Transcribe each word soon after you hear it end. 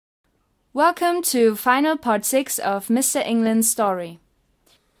Welcome to final part 6 of Mr. England's story.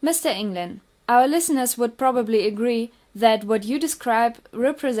 Mr. England, our listeners would probably agree that what you describe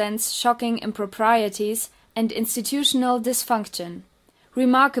represents shocking improprieties and institutional dysfunction,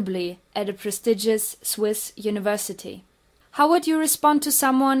 remarkably at a prestigious Swiss university. How would you respond to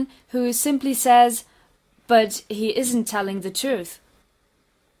someone who simply says, "But he isn't telling the truth"?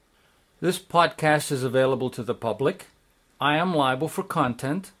 This podcast is available to the public. I am liable for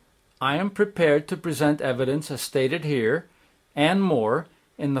content. I am prepared to present evidence as stated here, and more,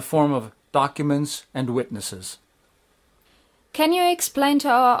 in the form of documents and witnesses. Can you explain to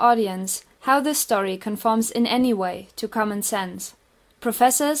our audience how this story conforms in any way to common sense?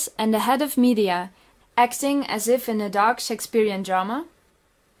 Professors and the head of media acting as if in a dark Shakespearean drama?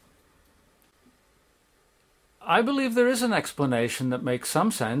 I believe there is an explanation that makes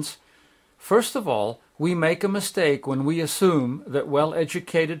some sense. First of all, we make a mistake when we assume that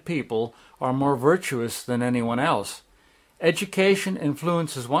well-educated people are more virtuous than anyone else. Education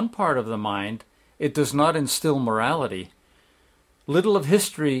influences one part of the mind. It does not instill morality. Little of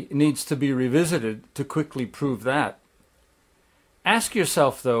history needs to be revisited to quickly prove that. Ask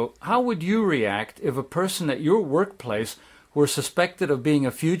yourself, though, how would you react if a person at your workplace were suspected of being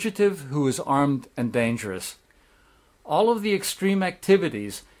a fugitive who is armed and dangerous? All of the extreme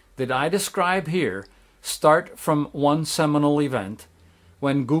activities that I describe here start from one seminal event,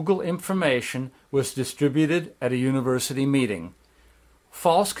 when Google information was distributed at a university meeting.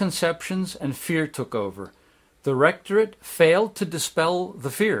 False conceptions and fear took over. The rectorate failed to dispel the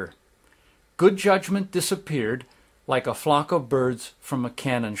fear. Good judgment disappeared like a flock of birds from a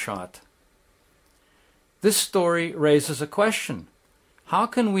cannon shot. This story raises a question. How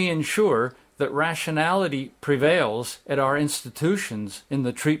can we ensure that rationality prevails at our institutions in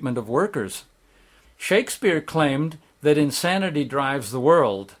the treatment of workers? Shakespeare claimed that insanity drives the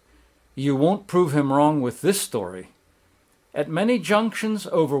world. You won't prove him wrong with this story. At many junctions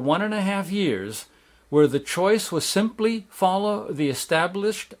over 1.5 years, where the choice was simply follow the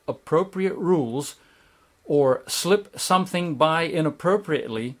established appropriate rules or slip something by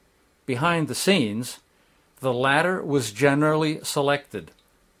inappropriately behind the scenes, the latter was generally selected.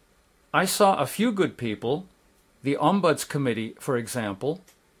 I saw a few good people, the Ombuds Committee, for example,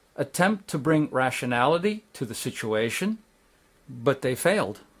 attempt to bring rationality to the situation, but they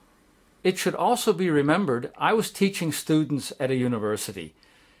failed. It should also be remembered I was teaching students at a university.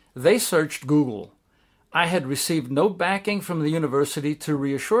 They searched Google. I had received no backing from the university to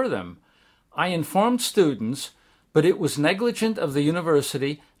reassure them. I informed students, but it was negligent of the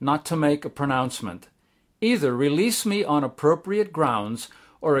university not to make a pronouncement. Either release me on appropriate grounds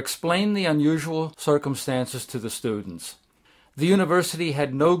or explain the unusual circumstances to the students. The university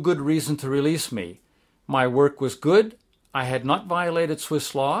had no good reason to release me. My work was good. I had not violated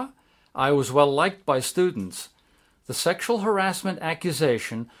Swiss law. I was well liked by students. The sexual harassment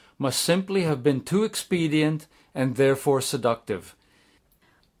accusation must simply have been too expedient and therefore seductive.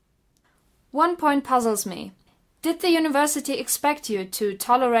 One point puzzles me. Did the university expect you to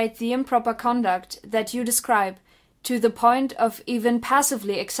tolerate the improper conduct that you describe to the point of even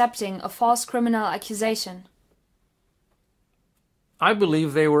passively accepting a false criminal accusation? I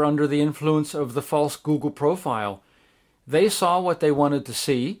believe they were under the influence of the false Google profile. They saw what they wanted to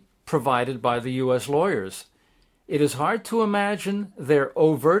see, provided by the U.S. lawyers. It is hard to imagine their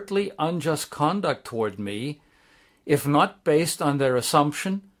overtly unjust conduct toward me, if not based on their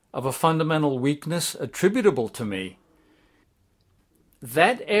assumption of a fundamental weakness attributable to me.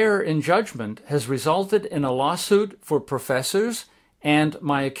 That error in judgment has resulted in a lawsuit for professors and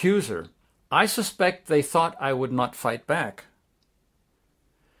my accuser. I suspect they thought I would not fight back.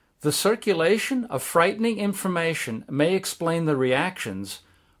 The circulation of frightening information may explain the reactions,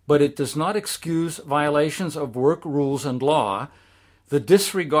 but it does not excuse violations of work rules and law, the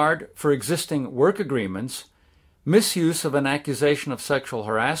disregard for existing work agreements, misuse of an accusation of sexual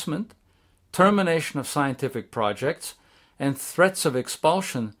harassment, termination of scientific projects, and threats of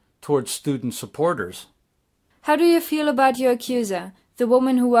expulsion towards student supporters. How do you feel about your accuser, the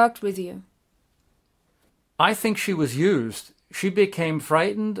woman who worked with you? I think she was used. She became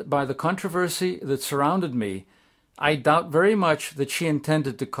frightened by the controversy that surrounded me. I doubt very much that she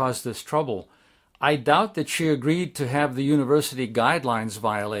intended to cause this trouble. I doubt that she agreed to have the university guidelines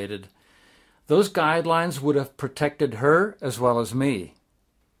violated. Those guidelines would have protected her as well as me.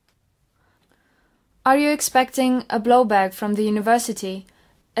 Are you expecting a blowback from the university,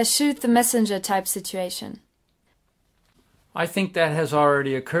 a shoot the messenger type situation? I think that has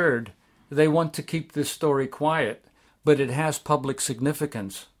already occurred. They want to keep this story quiet, but it has public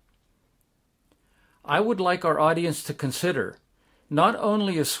significance. I would like our audience to consider, Not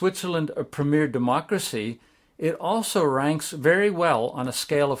only is Switzerland a premier democracy, it also ranks very well on a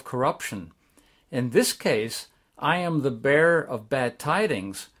scale of corruption. In this case, I am the bearer of bad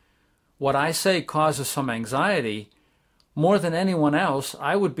tidings. What I say causes some anxiety. More than anyone else,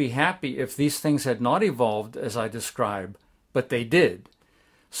 I would be happy if these things had not evolved as I describe, but they did.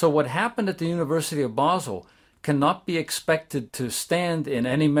 So what happened at the University of Basel cannot be expected to stand in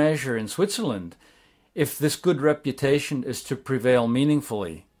any measure in Switzerland if this good reputation is to prevail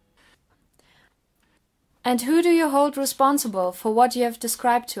meaningfully. And who do you hold responsible for what you have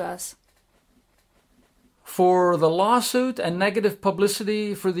described to us? For the lawsuit and negative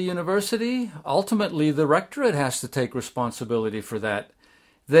publicity for the university, ultimately the rectorate has to take responsibility for that.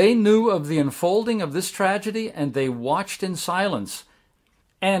 They knew of the unfolding of this tragedy and they watched in silence.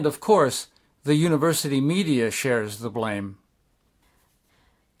 And, of course, the university media shares the blame.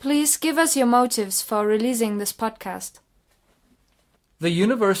 Please give us your motives for releasing this podcast. The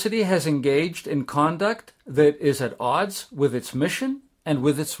university has engaged in conduct that is at odds with its mission and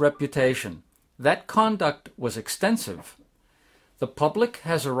with its reputation. That conduct was extensive. The public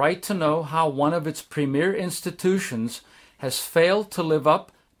has a right to know how one of its premier institutions has failed to live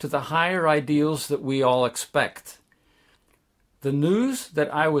up to the higher ideals that we all expect. The news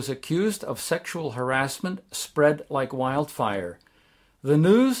that I was accused of sexual harassment spread like wildfire. The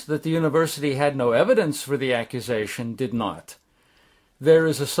news that the university had no evidence for the accusation did not. There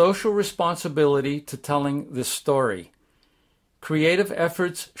is a social responsibility to telling this story. Creative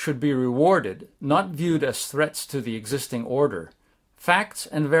efforts should be rewarded, not viewed as threats to the existing order. Facts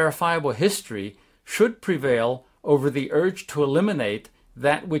and verifiable history should prevail over the urge to eliminate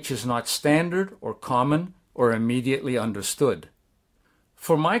that which is not standard or common or immediately understood.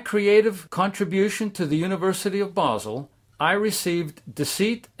 For my creative contribution to the University of Basel, I received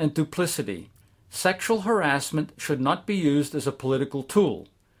deceit and duplicity. Sexual harassment should not be used as a political tool.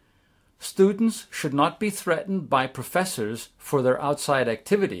 Students should not be threatened by professors for their outside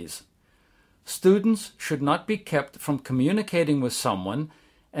activities. Students should not be kept from communicating with someone,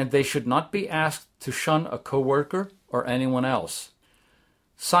 and they should not be asked to shun a coworker or anyone else.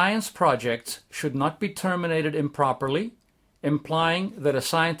 Science projects should not be terminated improperly, implying that a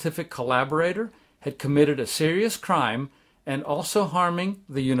scientific collaborator had committed a serious crime and also harming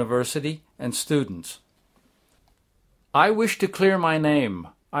the university and students. I wish to clear my name.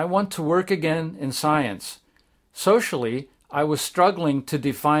 I want to work again in science. Socially, I was struggling to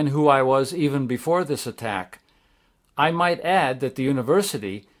define who I was even before this attack. I might add that the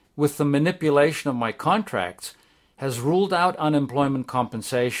university, with the manipulation of my contracts, has ruled out unemployment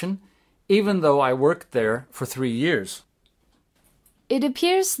compensation, even though I worked there for 3 years. It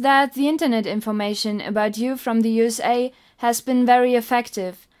appears that the internet information about you from the USA has been very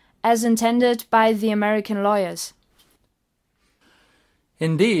effective, as intended by the American lawyers.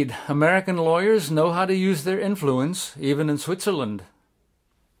 Indeed, American lawyers know how to use their influence, even in Switzerland.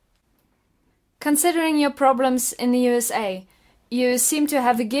 Considering your problems in the USA, you seem to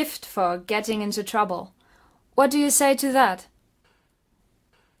have a gift for getting into trouble. What do you say to that?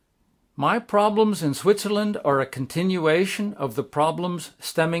 My problems in Switzerland are a continuation of the problems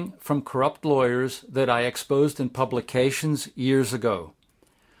stemming from corrupt lawyers that I exposed in publications years ago.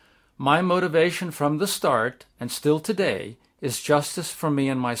 My motivation from the start, and still today, is justice for me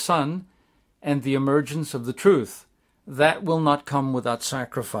and my son, and the emergence of the truth. That will not come without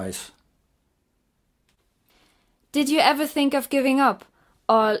sacrifice. Did you ever think of giving up?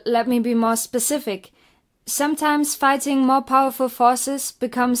 Or let me be more specific. Sometimes fighting more powerful forces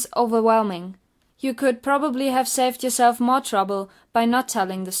becomes overwhelming. You could probably have saved yourself more trouble by not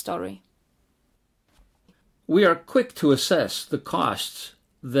telling the story. We are quick to assess the costs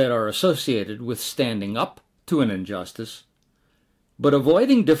that are associated with standing up to an injustice, but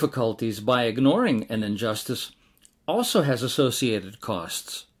avoiding difficulties by ignoring an injustice also has associated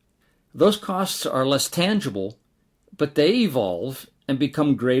costs. Those costs are less tangible, but they evolve and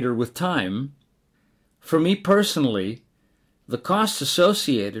become greater with time. For me personally, the cost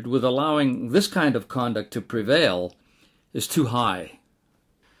associated with allowing this kind of conduct to prevail is too high.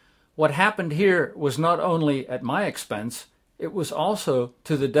 What happened here was not only at my expense, it was also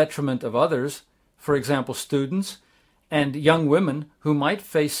to the detriment of others, for example students, and young women who might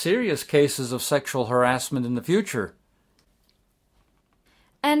face serious cases of sexual harassment in the future.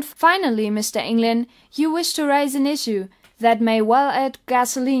 And finally, Mr. England, you wish to raise an issue that may well add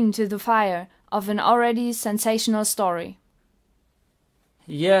gasoline to the fire of an already sensational story.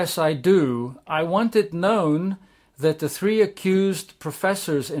 Yes, I do. I want it known that the 3 accused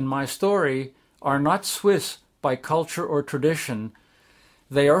professors in my story are not Swiss by culture or tradition.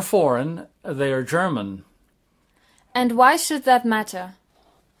 They are foreign, they are German. And why should that matter?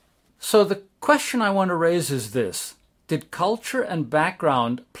 So the question I want to raise is this. Did culture and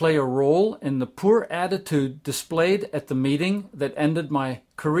background play a role in the poor attitude displayed at the meeting that ended my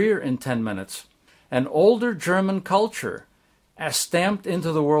career in 10 minutes? An older German culture, as stamped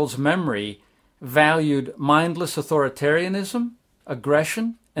into the world's memory, valued mindless authoritarianism,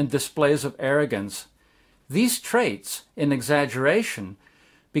 aggression, and displays of arrogance. These traits, in exaggeration,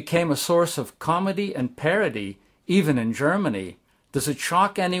 became a source of comedy and parody, even in Germany. Does it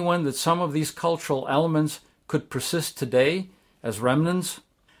shock anyone that some of these cultural elements could persist today as remnants?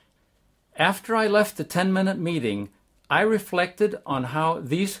 After I left the 10-minute meeting, I reflected on how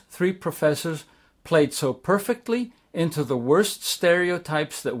these three professors played so perfectly into the worst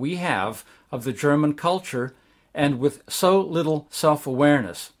stereotypes that we have of the German culture and with so little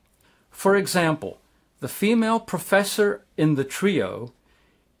self-awareness. For example, the female professor in the trio,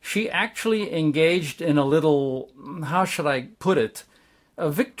 she actually engaged in a little, how should I put it, a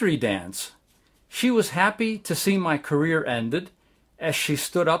victory dance. She was happy to see my career ended as she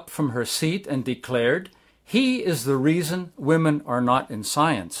stood up from her seat and declared, "He is the reason women are not in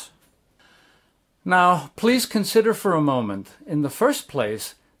science." Now, please consider for a moment, in the first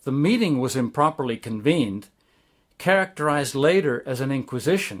place, the meeting was improperly convened, characterized later as an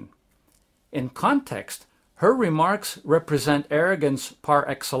inquisition. In context, her remarks represent arrogance par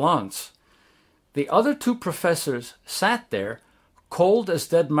excellence. The other two professors sat there, cold as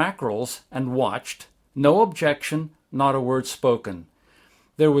dead mackerels, and watched, no objection, not a word spoken.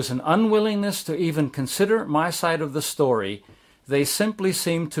 There was an unwillingness to even consider my side of the story. They simply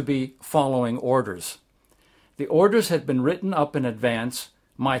seemed to be following orders. The orders had been written up in advance,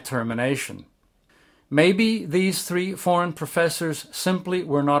 my termination. Maybe these three foreign professors simply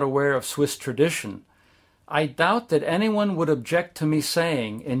were not aware of Swiss tradition. I doubt that anyone would object to me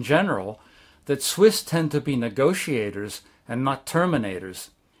saying, in general, that Swiss tend to be negotiators and not terminators.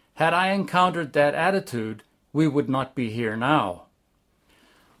 Had I encountered that attitude, we would not be here now.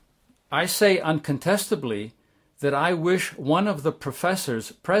 I say uncontestably that I wish one of the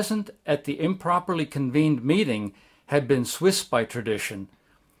professors present at the improperly convened meeting had been Swiss by tradition,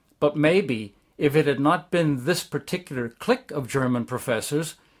 but maybe if it had not been this particular clique of German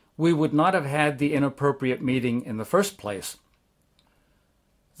professors, we would not have had the inappropriate meeting in the first place.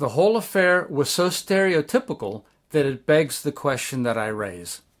 The whole affair was so stereotypical that it begs the question that I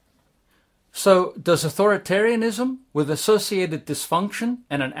raise. So, does authoritarianism, with associated dysfunction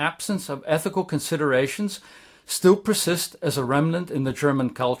and an absence of ethical considerations, still persist as a remnant in the German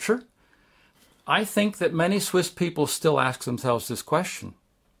culture? I think that many Swiss people still ask themselves this question.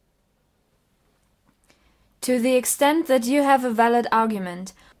 To the extent that you have a valid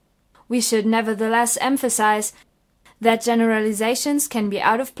argument, we should nevertheless emphasize that generalizations can be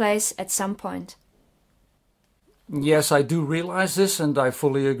out of place at some point. Yes, I do realize this, and I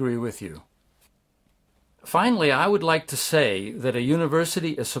fully agree with you. Finally, I would like to say that a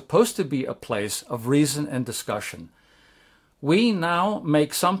university is supposed to be a place of reason and discussion. We now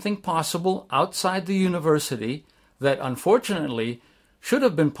make something possible outside the university that unfortunately should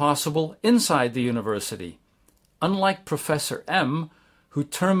have been possible inside the university. Unlike Professor M, who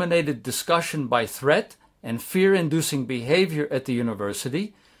terminated discussion by threat and fear-inducing behavior at the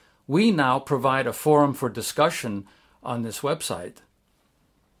university, we now provide a forum for discussion on this website.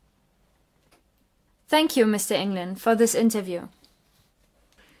 Thank you, Mr. England, for this interview.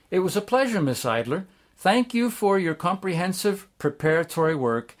 It was a pleasure, Miss Eidler. Thank you for your comprehensive preparatory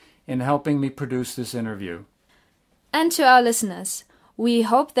work in helping me produce this interview. And to our listeners, we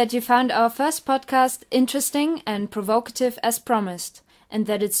hope that you found our first podcast interesting and provocative as promised, and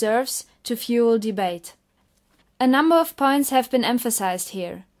that it serves to fuel debate. A number of points have been emphasized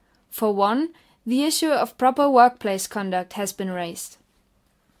here. For one, the issue of proper workplace conduct has been raised.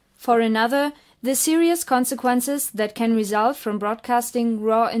 For another, the serious consequences that can result from broadcasting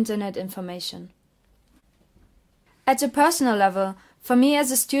raw internet information. At a personal level, for me as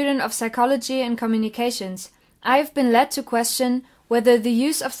a student of psychology and communications, I have been led to question whether the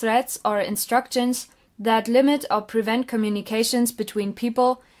use of threats or instructions that limit or prevent communications between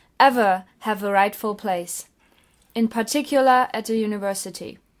people ever have a rightful place, in particular at a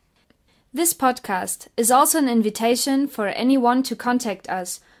university. This podcast is also an invitation for anyone to contact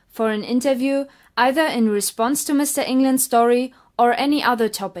us for an interview either in response to Mr. England's story or any other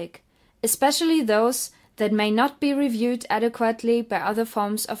topic, especially those that may not be reviewed adequately by other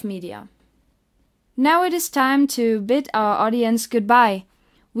forms of media. Now it is time to bid our audience goodbye.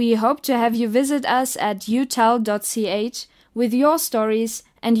 We hope to have you visit us at utell.ch with your stories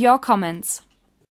and your comments.